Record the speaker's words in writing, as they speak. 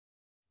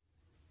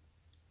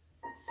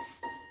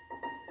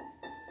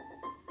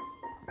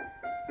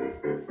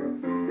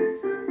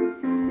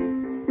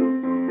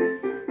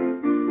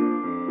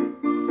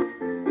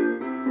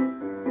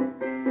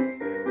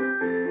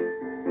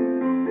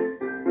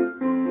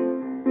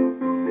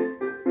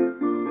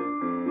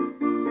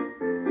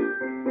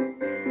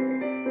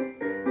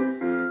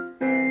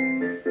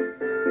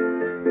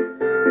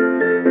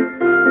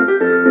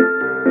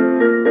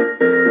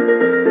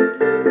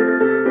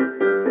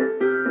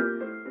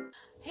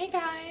Hey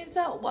guys,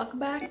 welcome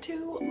back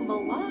to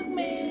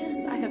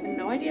Vlogmas. I have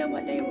no idea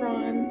what day we're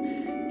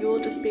on. You will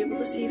just be able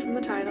to see from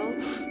the title.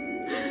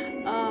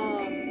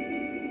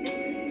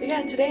 But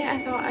yeah, today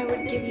I thought I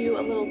would give you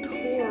a little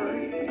tour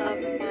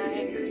of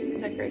my Christmas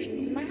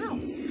decorations in my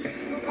house.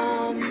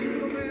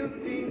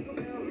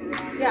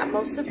 Yeah,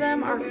 most of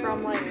them are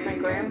from like my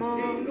grandma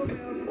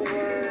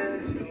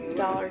or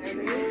Dollar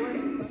Tree.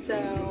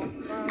 So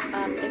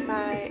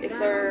if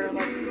they're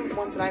like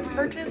ones that I've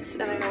purchased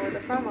and I know where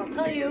they're from, I'll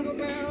tell you.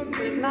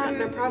 But if not,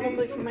 they're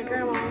probably from my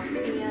grandma.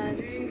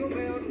 And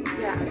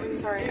yeah,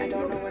 sorry, I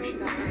don't know where she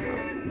got them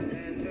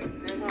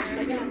from.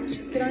 But yeah, let's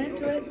just get on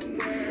into it.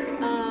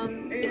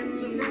 If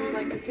you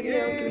like this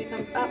video, give me a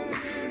thumbs up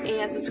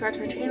and subscribe to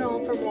my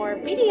channel for more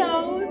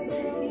videos.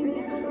 And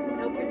yeah,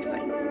 I hope you enjoy.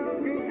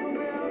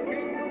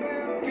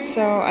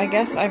 So I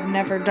guess I've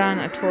never done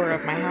a tour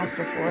of my house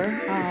before.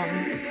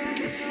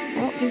 I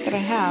don't think that I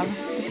have.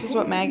 This is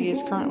what Maggie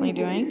is currently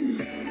doing.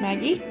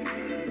 Maggie?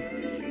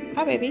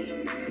 Hi, baby.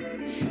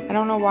 I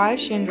don't know why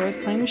she enjoys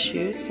playing with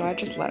shoes, so I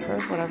just let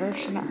her, whatever.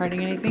 She's not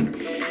hurting anything.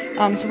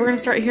 So we're going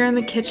to start here in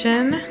the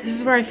kitchen. This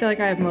is where I feel like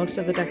I have most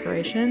of the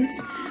decorations.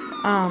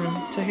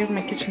 So here's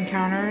my kitchen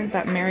counter,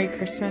 that Merry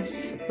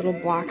Christmas little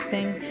block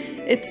thing.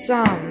 It's,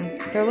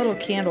 they're little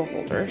candle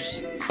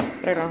holders,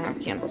 but I don't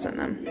have candles in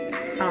them.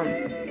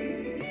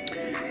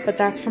 But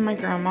that's from my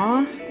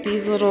grandma.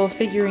 These little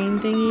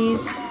figurine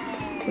thingies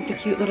with the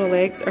cute little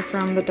legs are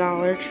from the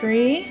Dollar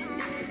Tree.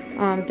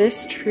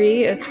 This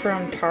tree is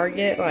from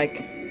Target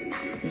like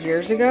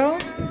years ago.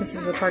 This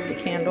is a Target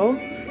candle.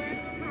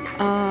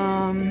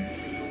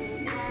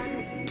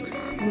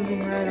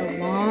 Moving right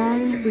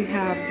along, we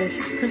have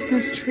this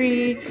Christmas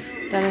tree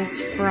that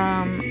is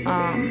from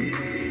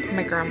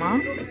my grandma.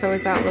 So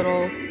is that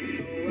little,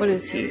 what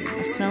is he,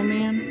 a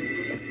snowman?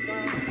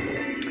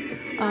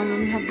 Then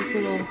we have this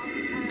little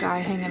guy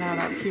hanging out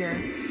up here,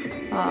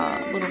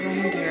 little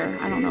reindeer.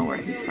 I don't know where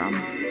he's from,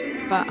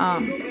 but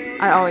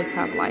I always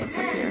have lights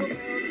up here.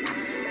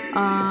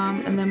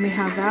 And then we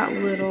have that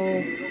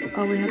little,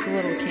 oh, we have the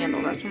little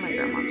candle. That's from my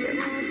grandma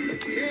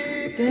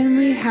too. Then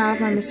we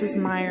have my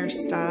Mrs. Myers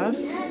stuff.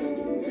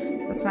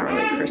 That's not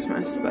really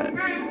Christmas, but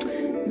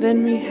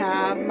then we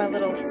have my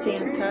little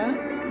Santa.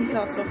 He's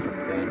also from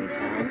Granny's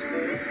house.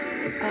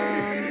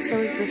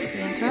 So is this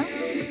Santa.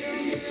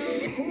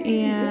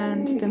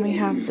 And then we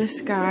have this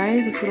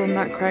guy, this little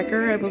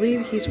nutcracker. I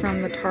believe he's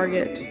from the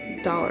Target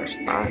Dollar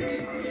Spot.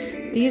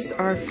 These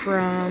are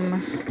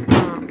from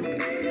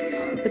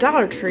the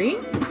Dollar Tree.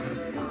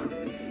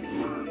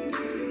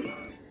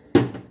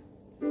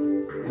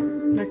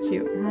 They're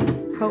cute, huh?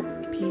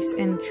 Hope, peace,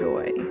 and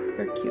joy.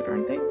 They're cute,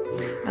 aren't they?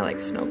 I like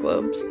snow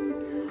globes.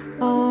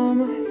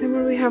 Then what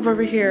do we have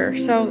over here?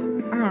 So,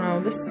 I don't know,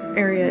 this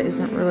area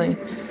isn't really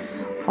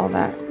all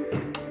that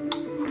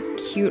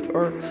cute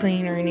or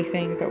clean or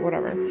anything, but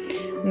whatever.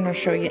 I'm gonna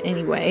show you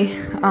anyway.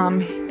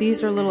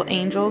 These are little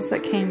angels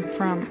that came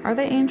from, are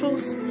they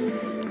angels?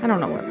 I don't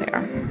know what they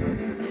are.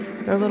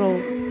 They're little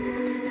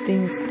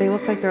things, they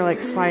look like they're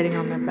like sliding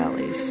on their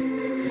bellies.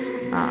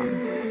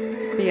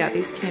 But yeah,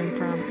 these came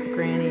from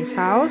Granny's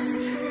house.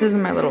 This is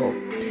my little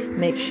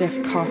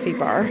makeshift coffee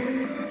bar.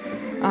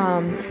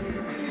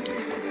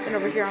 And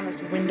over here on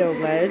this window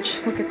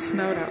ledge, look, it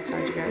snowed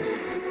outside, you guys.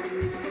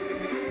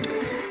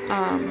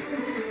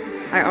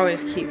 I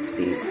always keep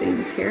these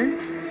things here.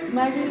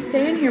 Maggie,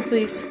 stay in here,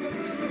 please.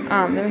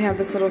 Then we have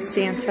this little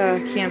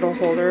Santa candle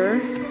holder.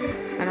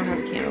 I don't have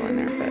a candle in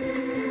there, but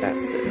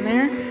that's sitting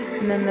there.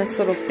 And then this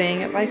little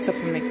thing, it lights up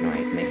and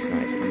makes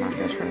noise, but I'm not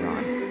gonna turn it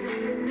on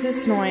because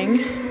it's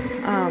annoying.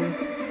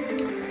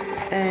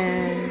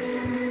 And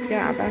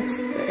yeah,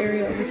 that's the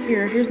area over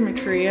here. Here's my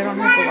tree. I don't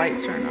have the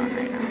lights turned on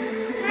right now.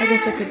 I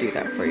guess I could do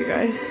that for you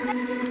guys.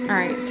 All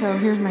right, so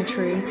here's my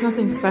tree. It's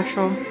nothing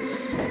special.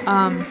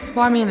 Well,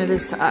 I mean, it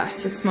is to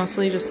us. It's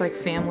mostly just like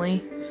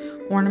family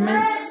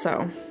ornaments,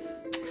 so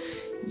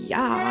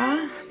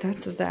yeah,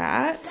 that's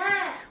that.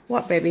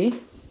 What, baby?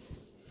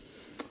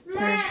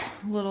 There's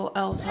a little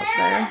elf up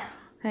there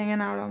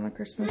hanging out on the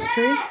Christmas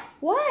tree.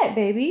 What,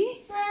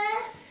 baby?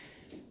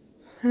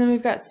 And then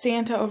we've got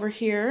Santa over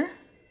here.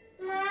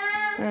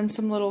 And then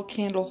some little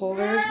candle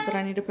holders that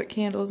I need to put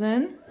candles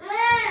in.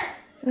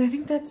 And I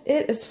think that's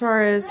it as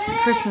far as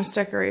Christmas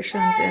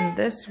decorations in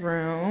this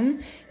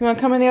room. You want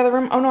to come in the other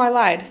room? Oh no, I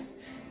lied.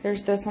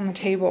 There's this on the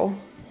table.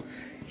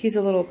 He's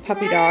a little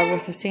puppy dog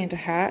with a Santa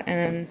hat,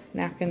 and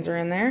napkins are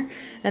in there.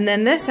 And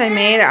then this I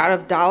made out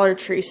of Dollar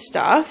Tree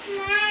stuff.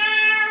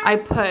 I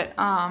put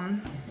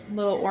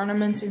little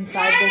ornaments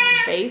inside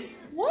this vase.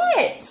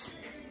 What?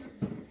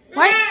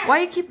 Why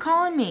you keep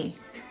calling me?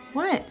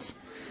 What?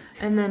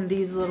 And then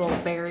these little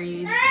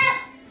berries.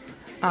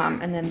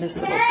 And then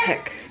this little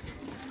pick.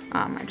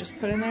 I just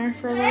put in there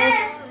for a little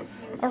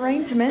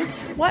arrangement.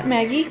 What,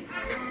 Maggie?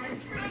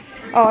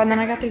 Oh, and then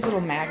I got these little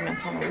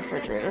magnets on the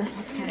refrigerator.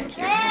 That's kind of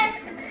cute.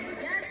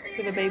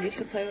 For the babies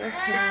to play with.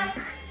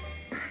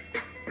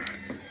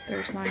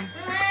 There's my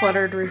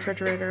cluttered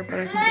refrigerator,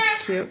 but I think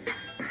it's cute.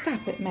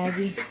 Stop it,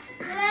 Maggie.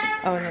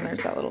 Oh, and then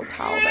there's that little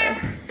towel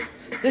there.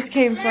 This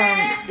came from,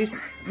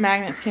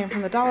 magnets came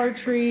from the Dollar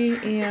Tree,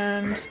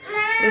 and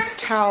this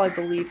towel, I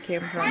believe,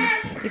 came from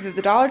either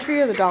the Dollar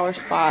Tree or the Dollar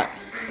Spot,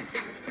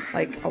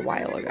 like a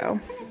while ago.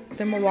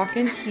 Then we'll walk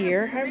in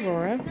here. Hi,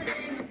 Aurora.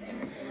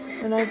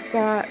 And I've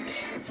got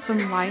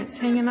some lights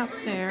hanging up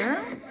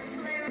there.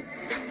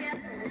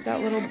 That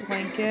little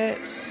blanket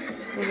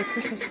was a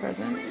Christmas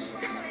present.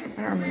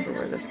 I don't remember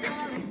where this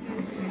blanket came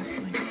from, but we have a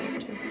blanket there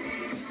too.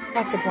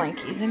 Lots of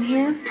blankies in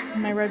here.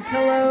 My red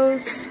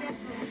pillows.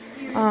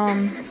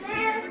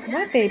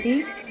 What,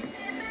 baby?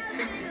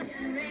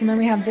 And then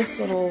we have this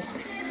little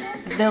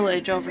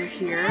village over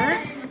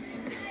here.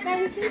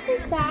 Daddy, can you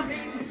please stop?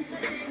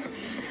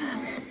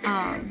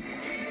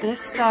 This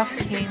stuff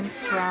came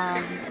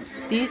from,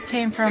 these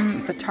came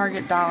from the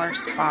Target Dollar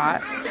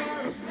Spot.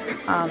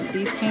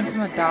 These came from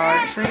the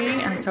Dollar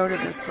Tree, and so did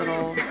these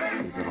little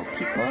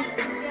people. I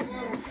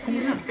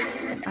don't know.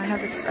 I've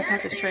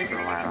had this tray for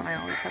a while, and I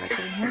always have it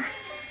sitting here.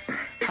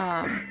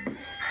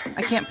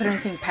 I can't put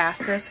anything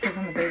past this because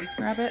then the babies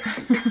grab it.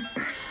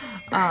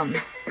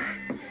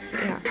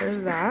 Yeah,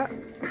 there's that.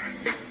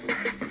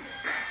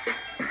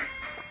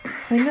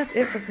 I think that's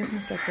it for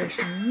Christmas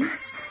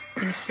decorations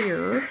in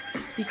here,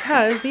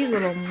 because these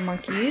little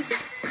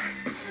monkeys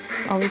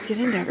always get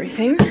into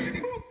everything.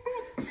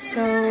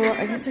 So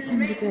I guess I can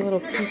give you a little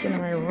peek into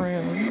my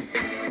room.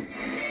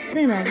 Come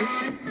here, Maggie.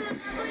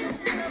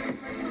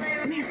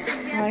 Come here.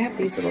 Oh, I have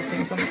these little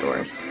things on the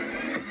doors.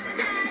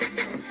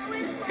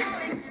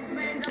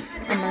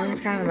 My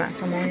room's kind of a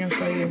mess. I'm only going to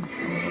show you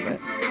a little bit.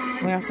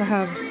 We also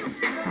have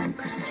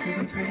Christmas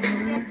presents hiding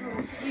over there.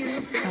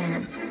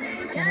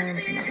 Yeah, my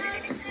room's a mess.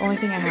 The only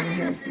thing I have in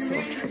here is this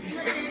little tree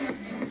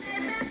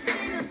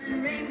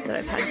that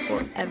I've had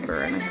forever,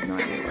 and I have no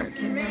idea where it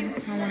came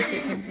from. I want to say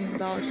it came from the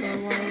Dollar Store a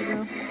while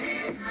ago.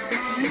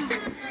 Yeah.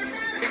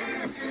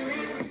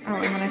 Oh,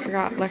 and then I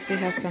forgot, Lexi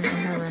has some in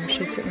her room.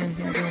 She's sitting in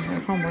here doing her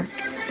homework.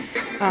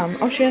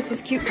 Oh, she has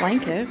this cute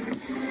blanket.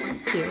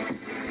 It's cute.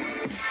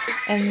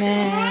 And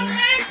then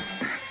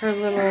her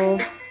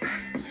little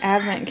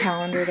advent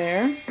calendar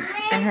there.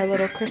 And her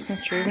little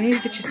Christmas tree. We need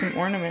to get you some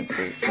ornaments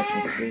for your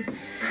Christmas tree.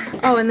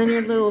 Oh, and then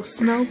your little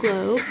snow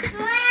globe.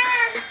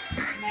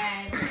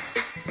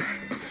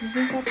 I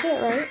think that's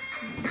it, right?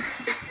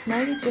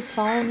 Maggie's just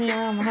following me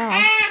around the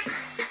house.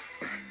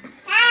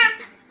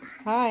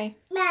 Hi.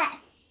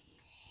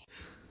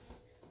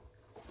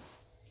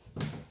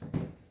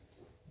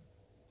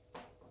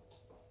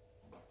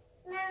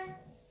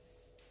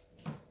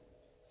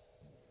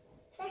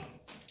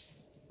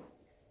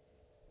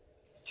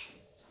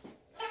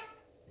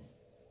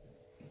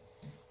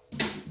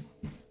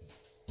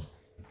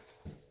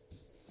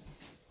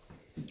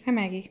 Hi,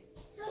 Maggie.